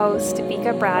host,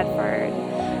 Vika Bradford.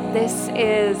 This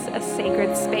is a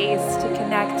sacred space to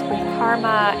connect with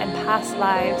karma and past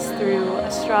lives through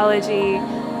astrology,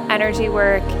 energy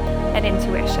work, and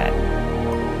intuition.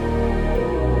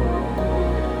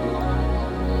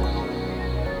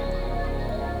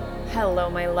 Hello,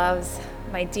 my loves,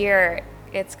 my dear,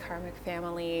 it's Karmic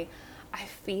family. I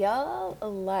feel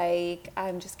like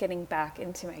I'm just getting back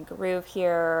into my groove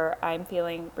here. I'm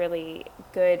feeling really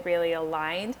good, really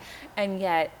aligned, and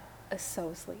yet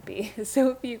so sleepy.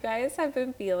 So if you guys have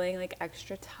been feeling like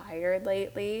extra tired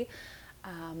lately,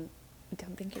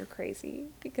 don't think you're crazy,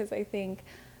 because I think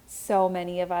so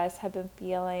many of us have been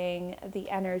feeling the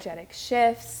energetic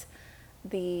shifts,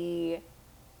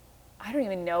 I don't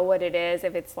even know what it is,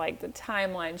 if it's like the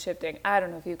timeline shifting. I don't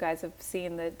know if you guys have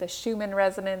seen the Schumann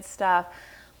resonance stuff.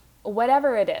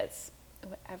 Whatever it is,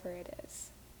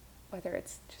 whether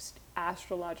it's just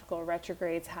astrological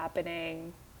retrogrades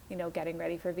happening, getting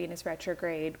ready for Venus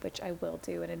retrograde, which I will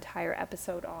do an entire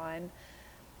episode on.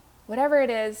 Whatever it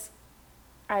is,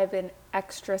 I've been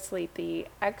extra sleepy,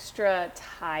 extra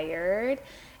tired.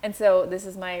 And so this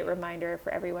is my reminder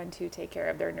for everyone to take care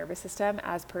of their nervous system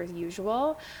as per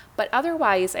usual. But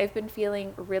otherwise, I've been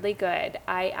feeling really good.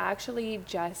 I actually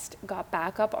just got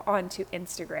back up onto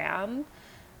Instagram.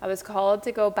 I was called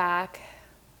to go back.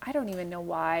 I don't even know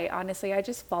why. Honestly, I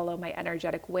just follow my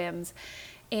energetic whims.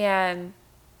 And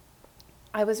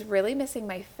I was really missing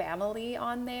my family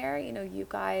on there. You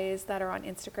guys that are on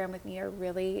Instagram with me are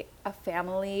really a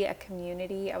family, a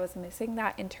community. I was missing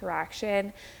that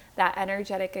interaction, that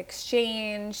energetic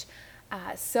exchange.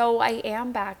 So I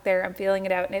am back there. I'm feeling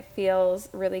it out and it feels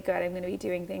really good. I'm going to be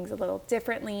doing things a little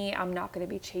differently. I'm not going to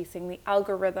be chasing the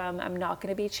algorithm. I'm not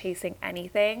going to be chasing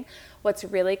anything. What's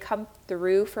really come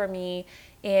through for me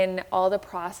in all the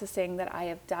processing that I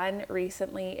have done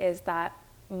recently is that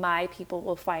my people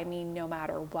will find me no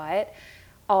matter what.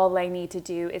 All I need to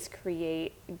do is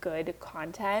create good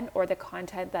content, or the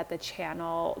content that the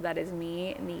channel that is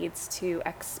me needs to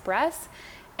express.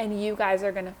 And you guys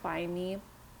are going to find me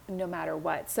no matter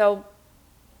what. So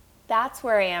that's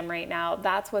where I am right now.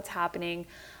 That's what's happening.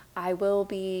 I will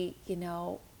be,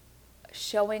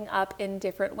 showing up in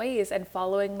different ways and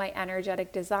following my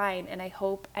energetic design. And I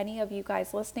hope any of you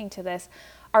guys listening to this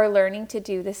are learning to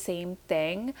do the same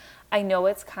thing. I know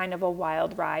it's kind of a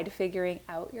wild ride figuring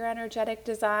out your energetic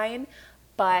design,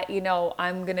 but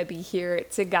I'm going to be here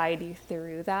to guide you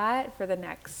through that for the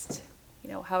next,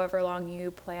 however long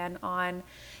you plan on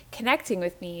connecting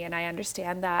with me. And I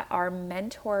understand that our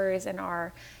mentors and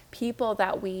our people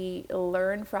that we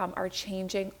learn from are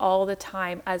changing all the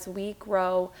time. As we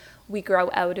grow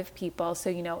out of people.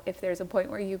 So, if there's a point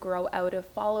where you grow out of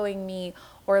following me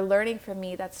or learning from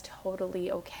me, that's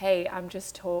totally okay. I'm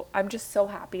just so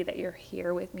happy that you're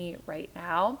here with me right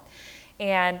now.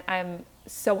 And I'm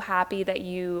so happy that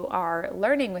you are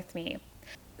learning with me.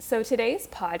 So today's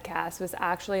podcast was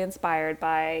actually inspired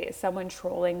by someone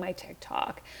trolling my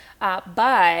TikTok.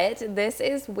 But this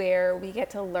is where we get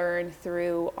to learn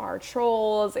through our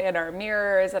trolls and our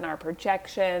mirrors and our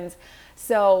projections.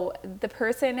 So the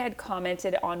person had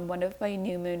commented on one of my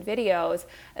new moon videos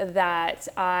that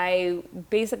I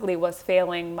basically was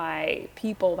failing my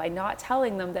people by not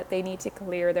telling them that they need to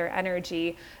clear their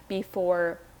energy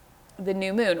before the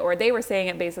new moon, or they were saying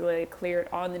it basically cleared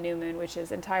on the new moon, which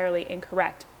is entirely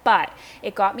incorrect. But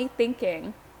it got me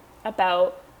thinking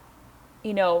about,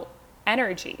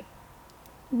 energy.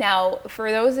 Now,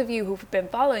 for those of you who've been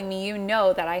following me, you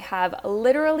know that I have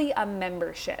literally a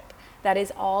membership that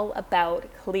is all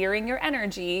about clearing your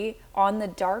energy on the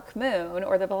dark moon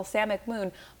or the balsamic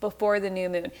moon before the new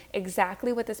moon.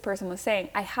 Exactly what this person was saying.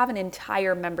 I have an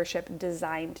entire membership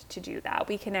designed to do that.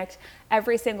 We connect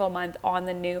every single month on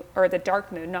the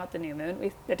dark moon, not the new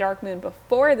moon. The dark moon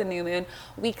before the new moon.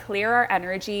 We clear our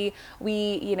energy.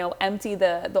 We, empty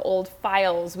the old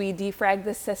files. We defrag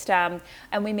the system,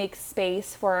 and we make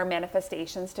space for our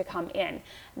manifestations to come in.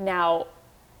 Now,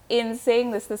 in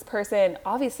saying this person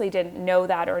obviously didn't know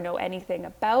that or know anything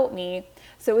about me.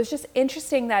 So it was just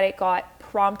interesting that it got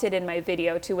prompted in my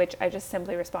video, to which I just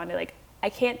simply responded like, I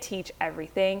can't teach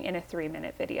everything in a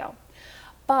 3-minute video.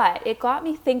 But it got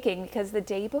me thinking, because the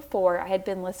day before I had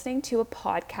been listening to a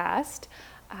podcast.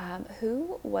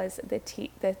 Who was the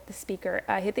speaker?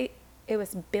 It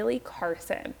was Billy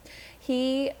Carson.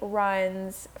 He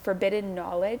runs Forbidden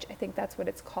Knowledge. I think that's what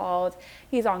it's called.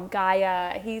 He's on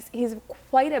Gaia. He's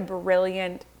quite a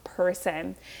brilliant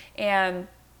person. And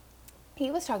he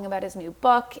was talking about his new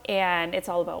book, and it's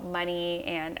all about money.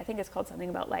 And I think it's called something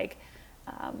about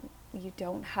you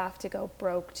don't have to go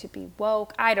broke to be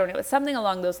woke. I don't know. It's something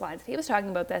along those lines. He was talking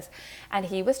about this, and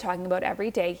he was talking about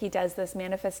every day he does this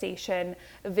manifestation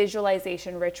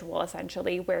visualization ritual,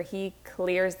 essentially, where he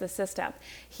clears the system.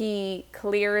 He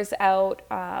clears out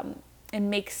and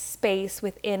makes space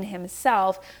within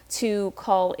himself to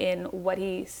call in what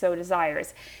he so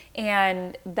desires.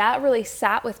 And that really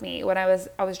sat with me when I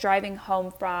was driving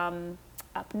home from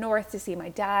up north to see my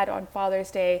dad on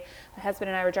Father's Day. My husband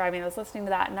and I were driving. I was listening to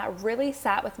that, and that really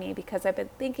sat with me because I've been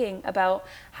thinking about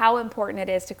how important it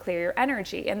is to clear your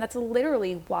energy. And that's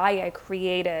literally why I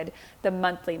created the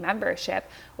monthly membership,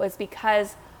 was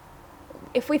because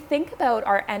if we think about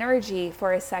our energy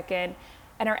for a second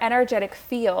and our energetic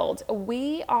field,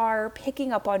 we are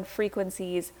picking up on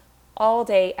frequencies all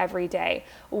day, every day.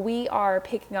 We are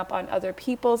picking up on other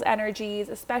people's energies,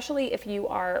 especially if you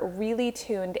are really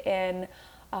tuned in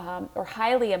or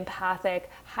highly empathic,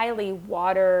 highly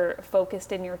water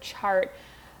focused in your chart,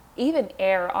 even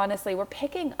air. Honestly, we're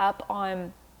picking up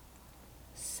on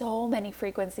so many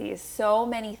frequencies, so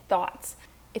many thoughts.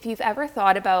 If you've ever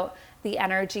thought about the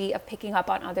energy of picking up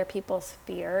on other people's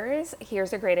fears,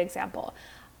 here's a great example.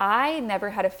 I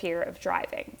never had a fear of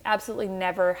driving. Absolutely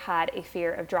never had a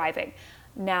fear of driving.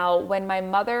 Now, when my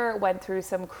mother went through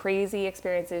some crazy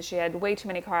experiences, she had way too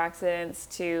many car accidents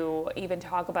to even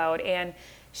talk about, and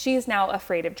she's now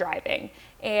afraid of driving.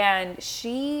 And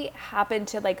she happened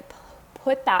to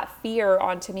put that fear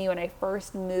onto me when I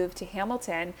first moved to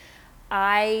Hamilton.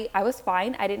 I was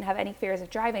fine. I didn't have any fears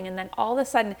of driving. And then all of a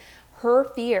sudden, her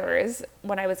fears,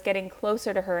 when I was getting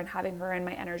closer to her and having her in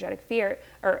my energetic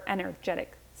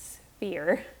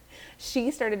sphere, she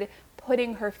started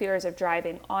putting her fears of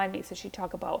driving on me. So she'd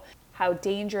talk about how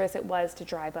dangerous it was to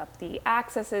drive up the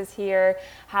accesses here,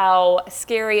 how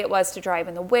scary it was to drive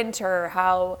in the winter,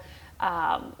 how,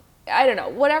 I don't know,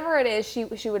 whatever it is, she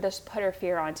would just put her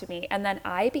fear onto me. And then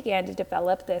I began to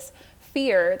develop this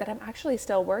fear that I'm actually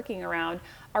still working around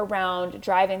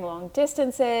driving long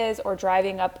distances or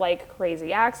driving up like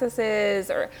crazy accesses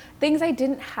or things I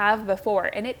didn't have before.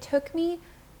 And it took me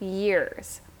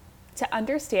years to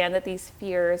understand that these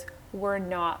fears were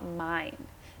not mine.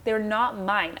 They're not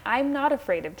mine. I'm not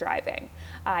afraid of driving.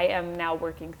 I am now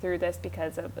working through this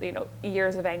because of,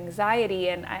 years of anxiety,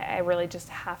 and I really just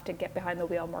have to get behind the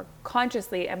wheel more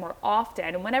consciously and more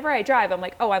often. And whenever I drive, I'm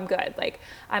like, oh, I'm good. Like,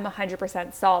 I'm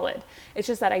 100% solid. It's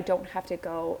just that I don't have to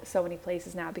go so many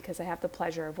places now because I have the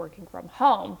pleasure of working from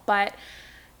home. But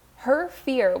her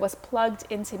fear was plugged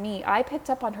into me. I picked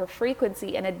up on her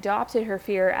frequency and adopted her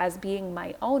fear as being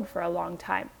my own for a long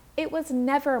time. It was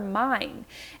never mine.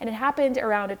 And it happened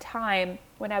around a time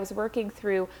when I was working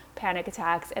through panic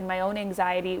attacks and my own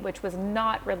anxiety, which was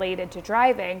not related to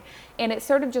driving. And it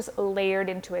sort of just layered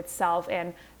into itself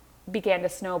and began to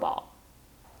snowball.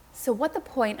 So what the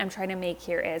point I'm trying to make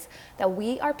here is that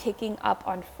we are picking up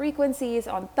on frequencies,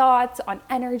 on thoughts, on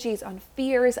energies, on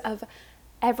fears of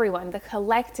everyone. The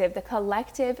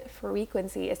collective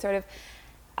frequency is sort of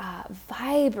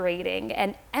vibrating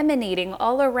and emanating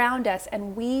all around us,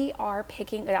 and we are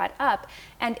picking that up.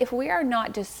 And if we are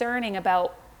not discerning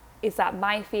about, is that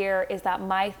my fear, is that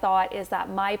my thought, is that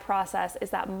my process, is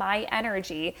that my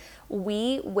energy,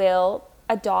 we will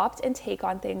adopt and take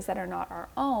on things that are not our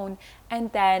own,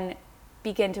 and then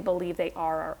begin to believe they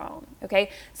are our own.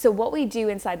 Okay, so what we do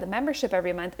inside the membership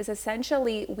every month is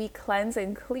essentially we cleanse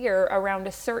and clear around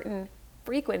a certain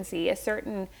frequency, a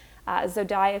certain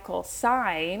zodiacal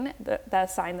sign, the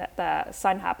sign that the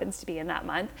sun happens to be in that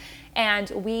month,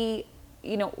 and we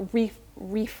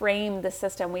reframe the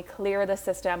system, we clear the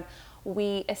system,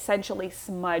 we essentially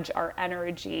smudge our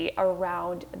energy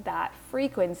around that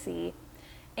frequency.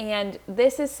 And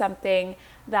this is something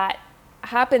that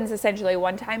happens essentially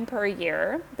one time per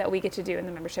year that we get to do in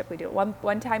the membership. We do it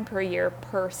one time per year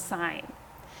per sign.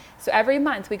 So every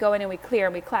month we go in and we clear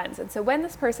and we cleanse. And so when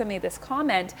this person made this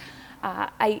comment,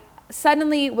 I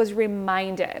suddenly was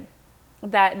reminded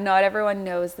that not everyone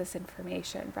knows this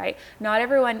information, right? Not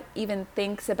everyone even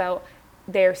thinks about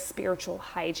their spiritual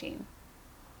hygiene.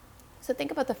 So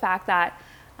think about the fact that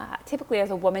typically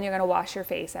as a woman, you're going to wash your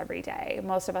face every day.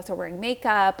 Most of us are wearing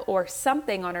makeup or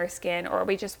something on our skin, or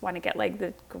we just want to get like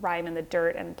the grime and the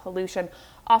dirt and pollution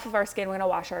off of our skin. We're going to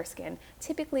wash our skin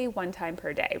typically one time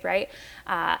per day, right?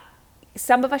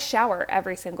 Some of us shower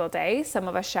every single day. Some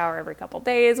of us shower every couple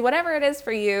days. Whatever it is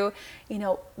for you,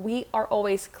 we are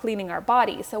always cleaning our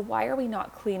body. So why are we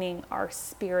not cleaning our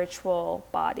spiritual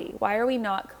body? Why are we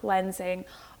not cleansing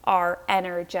our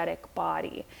energetic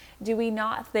body? Do we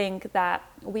not think that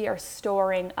we are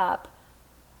storing up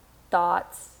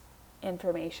thoughts,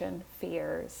 information,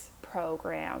 fears,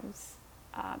 programs,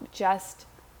 just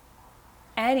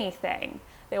anything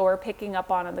that we're picking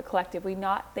up on in the collective, we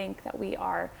not think that we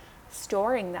are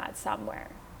storing that somewhere.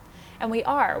 And we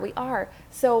are.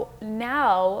 So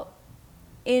now,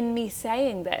 in me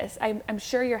saying this, I'm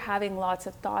sure you're having lots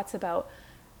of thoughts about,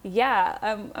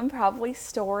 I'm probably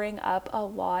storing up a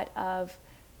lot of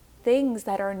things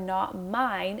that are not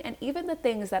mine. And even the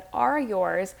things that are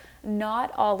yours,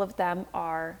 not all of them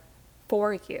are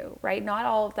for you, right? Not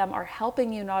all of them are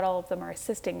helping you. Not all of them are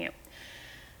assisting you.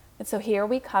 And so here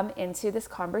we come into this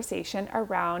conversation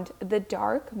around the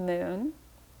dark moon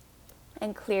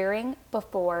and clearing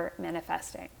before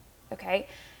manifesting, okay?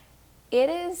 It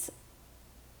is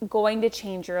going to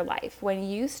change your life when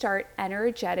you start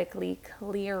energetically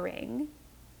clearing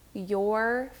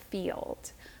your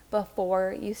field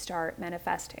before you start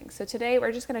manifesting. So today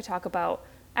we're just going to talk about,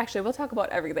 actually we'll talk about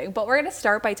everything, but we're going to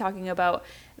start by talking about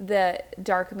the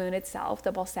dark moon itself,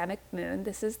 the balsamic moon.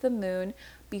 This is the moon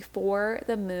before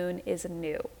the moon is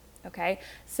new, okay?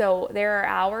 So there are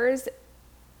hours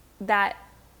that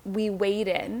we wait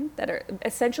in that are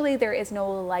essentially, there is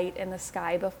no light in the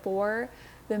sky before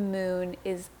the moon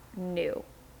is new.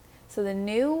 So the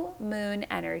new moon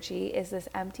energy is this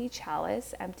empty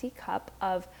chalice, empty cup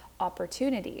of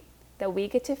opportunity that we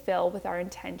get to fill with our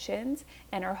intentions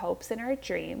and our hopes and our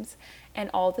dreams and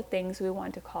all the things we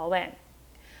want to call in.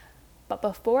 But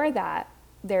before that,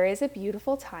 there is a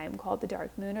beautiful time called the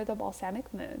dark moon or the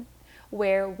balsamic moon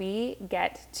where we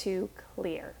get to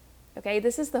clear. Okay,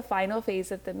 this is the final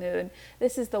phase of the moon.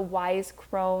 This is the wise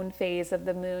crone phase of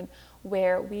the moon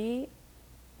where we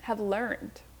have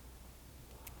learned,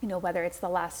 whether it's the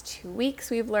last 2 weeks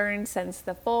we've learned since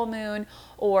the full moon,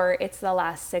 or it's the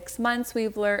last 6 months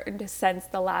we've learned since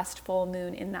the last full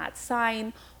moon in that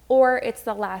sign, or it's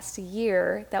the last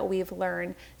year that we've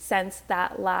learned since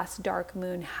that last dark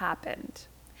moon happened.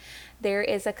 There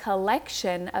is a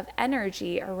collection of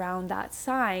energy around that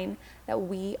sign that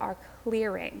we are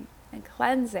clearing and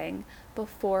cleansing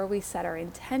before we set our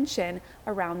intention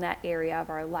around that area of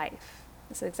our life.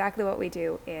 This is exactly what we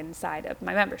do inside of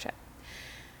my membership.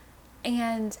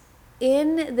 And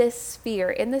in this sphere,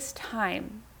 in this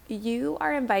time, you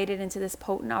are invited into this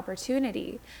potent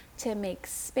opportunity to make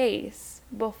space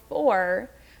before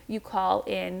you call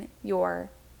in your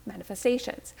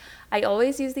manifestations. I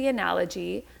always use the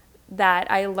analogy that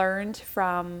I learned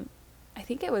from, I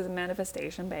think it was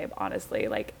Manifestation Babe, honestly,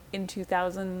 like in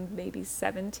 2000, maybe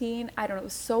 17. I don't know, it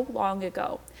was so long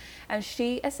ago. And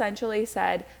she essentially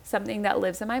said something that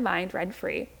lives in my mind rent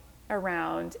free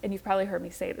around, and you've probably heard me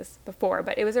say this before,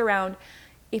 but it was around,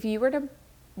 if you were to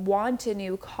want a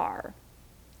new car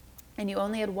and you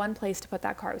only had one place to put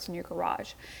that car, it was in your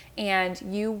garage, and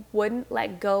you wouldn't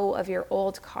let go of your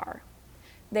old car,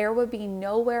 there would be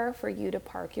nowhere for you to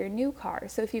park your new car.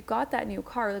 So if you got that new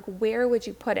car, like, where would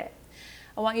you put it?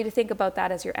 I want you to think about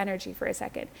that as your energy for a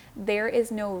second. There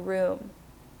is no room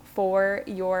for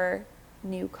your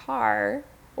new car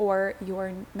or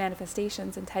your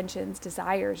manifestations, intentions,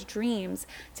 desires, dreams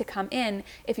to come in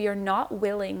if you're not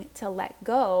willing to let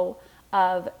go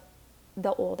of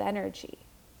the old energy.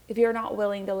 If you're not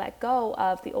willing to let go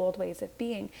of the old ways of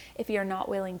being, if you're not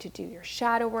willing to do your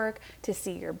shadow work, to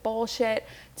see your bullshit,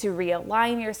 to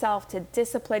realign yourself, to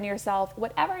discipline yourself,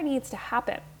 whatever needs to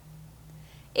happen.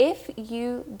 If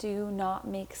you do not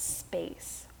make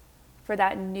space for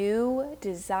that new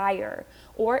desire,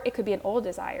 or it could be an old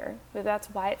desire, but that's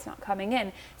why it's not coming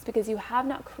in. It's because you have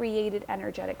not created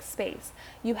energetic space.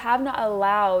 You have not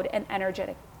allowed an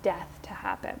energetic death to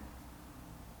happen.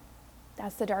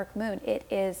 That's the dark moon. It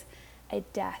is a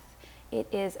death. It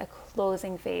is a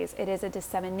closing phase. It is a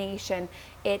dissemination.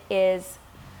 It is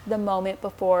the moment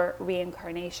before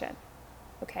reincarnation.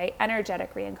 Okay?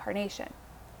 Energetic reincarnation.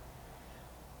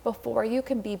 Before you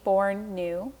can be born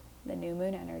new, the new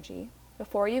moon energy,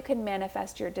 before you can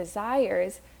manifest your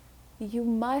desires, you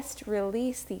must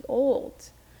release the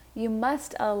old. You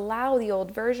must allow the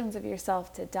old versions of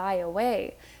yourself to die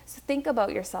away. So think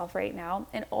about yourself right now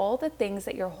and all the things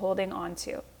that you're holding on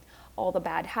to, all the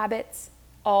bad habits,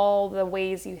 all the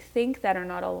ways you think that are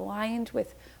not aligned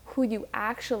with who you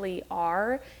actually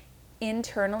are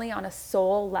internally on a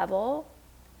soul level.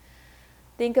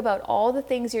 Think about all the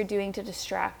things you're doing to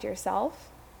distract yourself.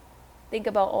 Think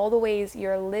about all the ways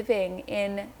you're living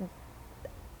in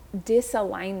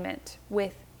disalignment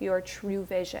with your true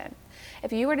vision.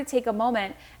 If you were to take a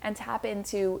moment and tap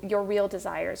into your real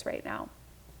desires right now,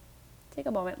 take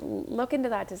a moment, look into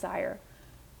that desire.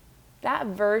 That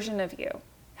version of you,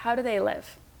 how do they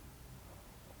live?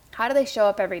 How do they show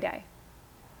up every day?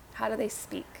 How do they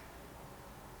speak?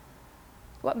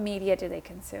 What media do they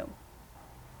consume?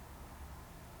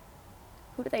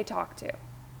 Who do they talk to?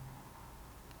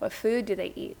 What food do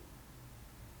they eat?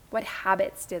 What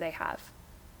habits do they have?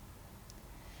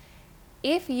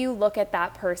 If you look at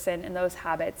that person and those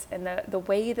habits and the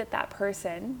way that that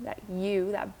person, that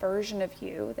you, that version of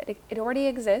you, that it already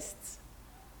exists,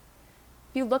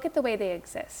 if you look at the way they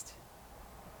exist,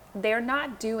 they're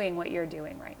not doing what you're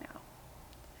doing right now.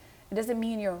 It doesn't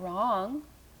mean you're wrong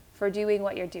for doing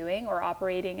what you're doing or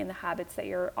operating in the habits that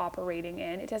you're operating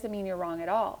in. It doesn't mean you're wrong at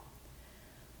all.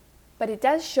 But it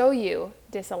does show you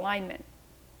disalignment.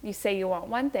 You say you want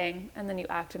one thing and then you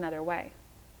act another way.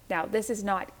 Now, this is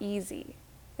not easy.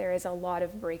 There is a lot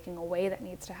of breaking away that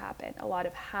needs to happen, a lot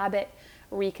of habit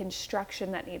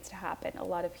reconstruction that needs to happen, a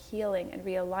lot of healing and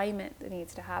realignment that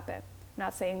needs to happen. I'm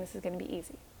not saying this is going to be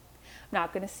easy. I'm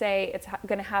not going to say it's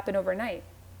going to happen overnight.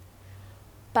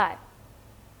 But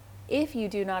if you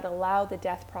do not allow the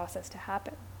death process to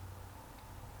happen,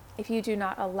 if you do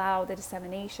not allow the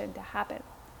dissemination to happen,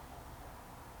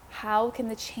 how can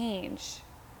the change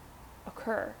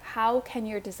occur? How can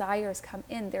your desires come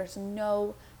in? There's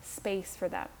no space for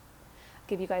them. I'll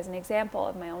give you guys an example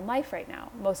of my own life right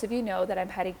now. Most of you know that I'm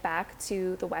heading back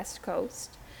to the West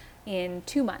Coast in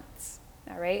 2 months.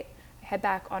 All right? I head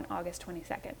back on August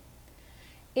 22nd.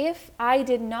 If I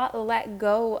did not let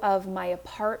go of my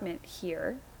apartment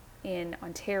here in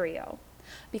Ontario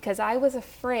because I was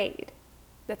afraid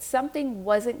that something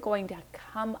wasn't going to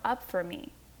come up for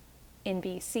me in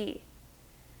BC,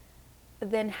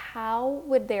 then how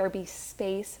would there be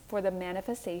space for the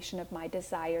manifestation of my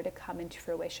desire to come into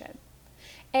fruition?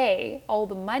 All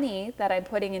the money that I'm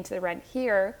putting into the rent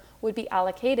here would be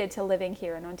allocated to living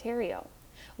here in Ontario,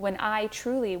 when I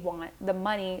truly want the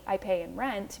money I pay in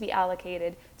rent to be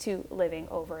allocated to living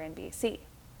over in BC.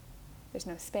 There's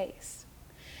no space.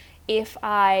 If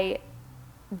I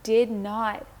did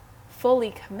not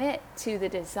fully commit to the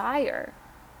desire,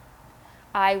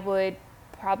 I would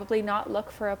probably not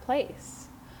look for a place.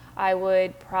 I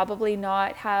would probably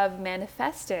not have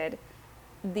manifested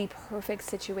the perfect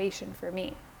situation for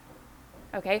me.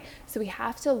 Okay, so we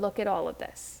have to look at all of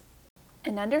this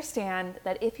and understand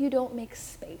that if you don't make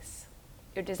space,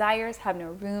 your desires have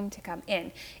no room to come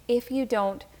in. If you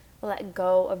don't let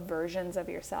go of versions of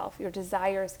yourself, your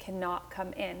desires cannot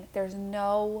come in. There's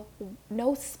no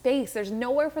space. There's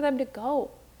nowhere for them to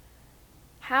go.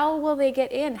 How will they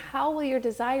get in? How will your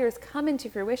desires come into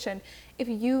fruition if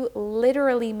you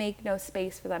literally make no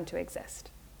space for them to exist?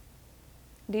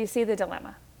 Do you see the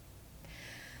dilemma?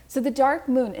 So the dark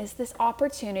moon is this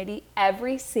opportunity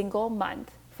every single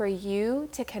month for you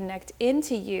to connect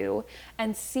into you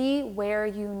and see where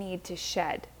you need to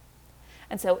shed.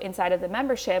 And so inside of the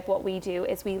membership, what we do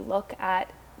is we look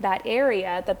at that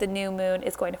area that the new moon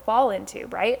is going to fall into,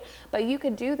 right? But you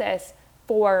could do this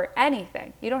for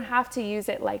anything. You don't have to use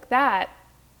it like that.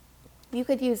 You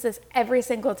could use this every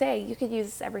single day. You could use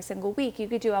this every single week. You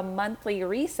could do a monthly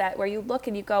reset where you look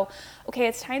and you go, okay,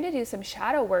 it's time to do some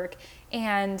shadow work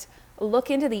and look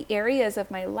into the areas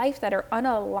of my life that are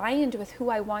unaligned with who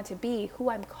I want to be, who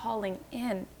I'm calling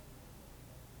in.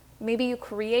 Maybe you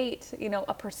create,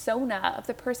 a persona of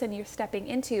the person you're stepping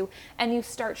into and you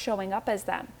start showing up as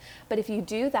them. But if you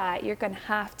do that, you're going to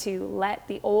have to let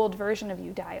the old version of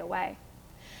you die away.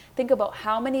 Think about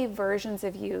how many versions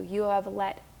of you have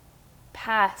let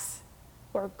pass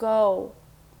or go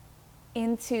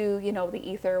into, the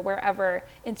ether, wherever,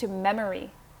 into memory,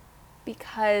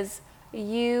 because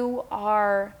you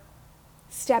are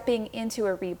stepping into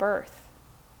a rebirth.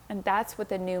 And that's what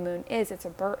the new moon is. It's a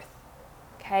birth.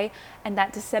 Okay? And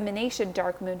that dissemination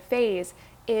dark moon phase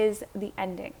is the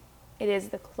ending. It is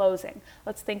the closing.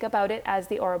 Let's think about it as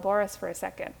the Ouroboros for a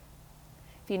second.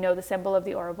 If you know the symbol of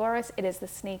the Ouroboros, it is the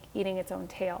snake eating its own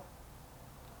tail.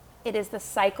 It is the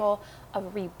cycle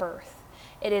of rebirth.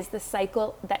 It is the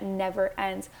cycle that never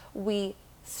ends. We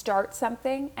start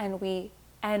something and we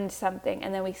end something,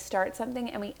 and then we start something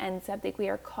and we end something. We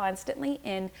are constantly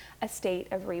in a state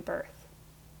of rebirth.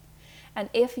 And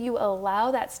if you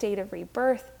allow that state of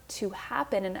rebirth to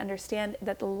happen and understand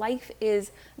that life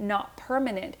is not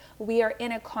permanent, we are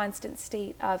in a constant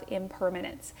state of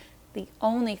impermanence. The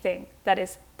only thing that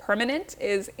is permanent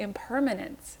is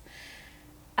impermanence.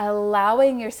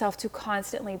 Allowing yourself to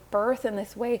constantly birth in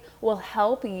this way will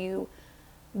help you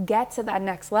get to that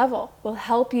next level, will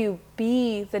help you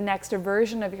be the next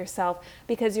version of yourself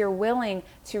because you're willing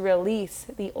to release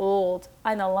the old,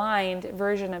 unaligned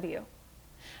version of you.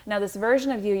 Now, this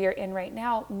version of you you're in right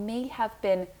now may have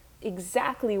been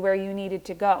exactly where you needed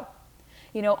to go.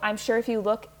 I'm sure if you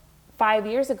look 5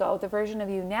 years ago, the version of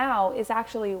you now is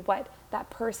actually what that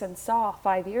person saw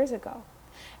 5 years ago.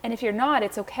 And if you're not,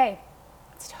 it's okay.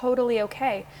 It's totally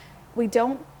okay. We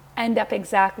don't end up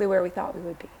exactly where we thought we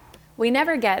would be. We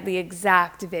never get the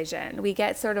exact vision. We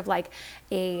get sort of like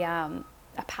a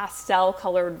pastel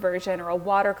colored version or a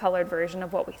watercolored version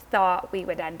of what we thought we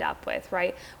would end up with,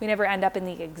 right? We never end up in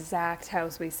the exact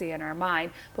house we see in our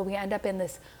mind, but we end up in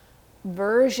this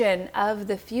version of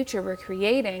the future we're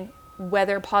creating,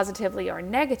 whether positively or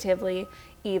negatively,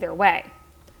 either way.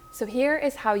 So here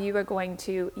is how you are going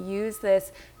to use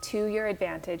this to your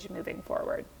advantage moving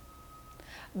forward.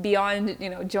 Beyond,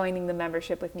 joining the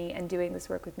membership with me and doing this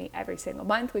work with me every single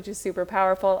month, which is super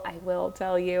powerful, I will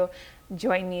tell you,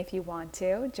 join me if you want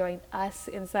to. Join us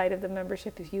inside of the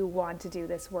membership if you want to do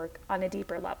this work on a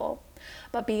deeper level.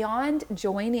 But beyond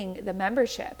joining the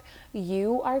membership,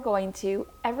 you are going to,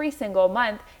 every single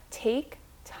month, take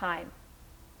time.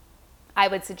 I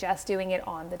would suggest doing it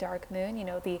on the dark moon,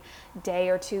 the day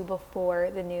or two before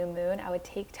the new moon. I would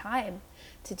take time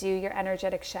to do your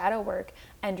energetic shadow work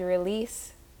and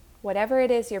release whatever it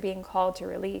is you're being called to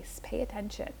release. Pay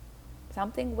attention.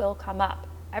 Something will come up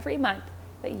every month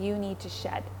that you need to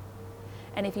shed.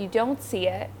 And if you don't see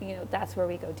it, that's where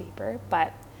we go deeper.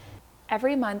 But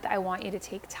every month I want you to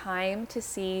take time to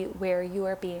see where you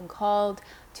are being called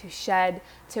to shed,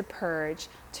 to purge,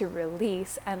 to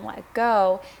release and let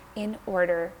go in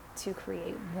order to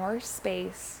create more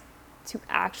space to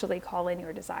actually call in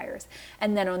your desires.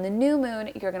 And then on the new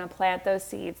moon, you're going to plant those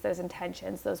seeds, those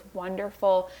intentions, those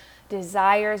wonderful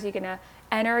desires. You're going to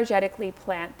energetically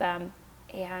plant them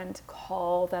and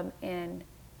call them in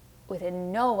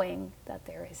within knowing that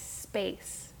there is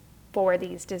space for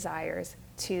these desires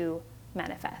to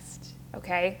manifest.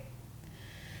 Okay?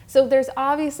 So there's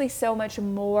obviously so much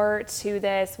more to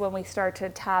this when we start to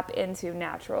tap into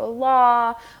natural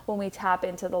law, when we tap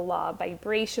into the law of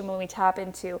vibration, when we tap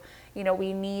into,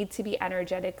 we need to be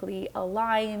energetically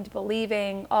aligned,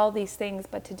 believing, all these things.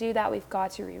 But to do that, we've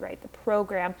got to rewrite the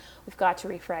program. We've got to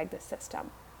refrag the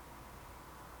system.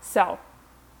 So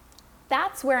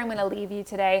that's where I'm going to leave you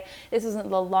today. This isn't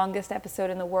the longest episode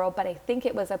in the world, but I think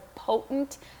it was a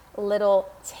potent little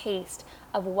taste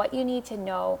of what you need to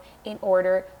know in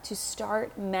order to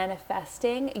start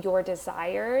manifesting your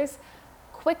desires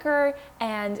quicker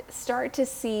and start to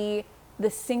see the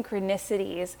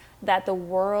synchronicities that the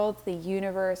world, the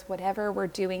universe, whatever we're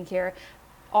doing here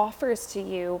offers to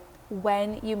you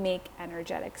when you make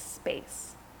energetic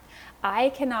space. I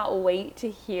cannot wait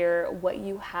to hear what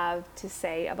you have to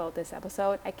say about this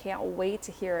episode. I can't wait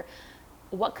to hear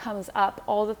what comes up,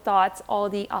 all the thoughts, all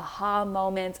the aha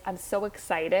moments. I'm so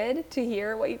excited to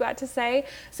hear what you got to say.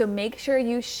 So make sure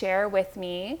you share with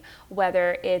me,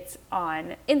 whether it's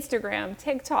on Instagram,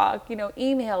 TikTok,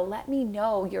 email. Let me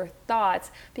know your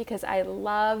thoughts because I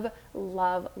love,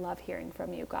 love, love hearing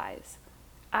from you guys.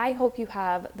 I hope you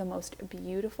have the most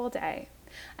beautiful day.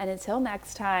 And until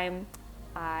next time,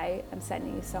 I am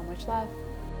sending you so much love.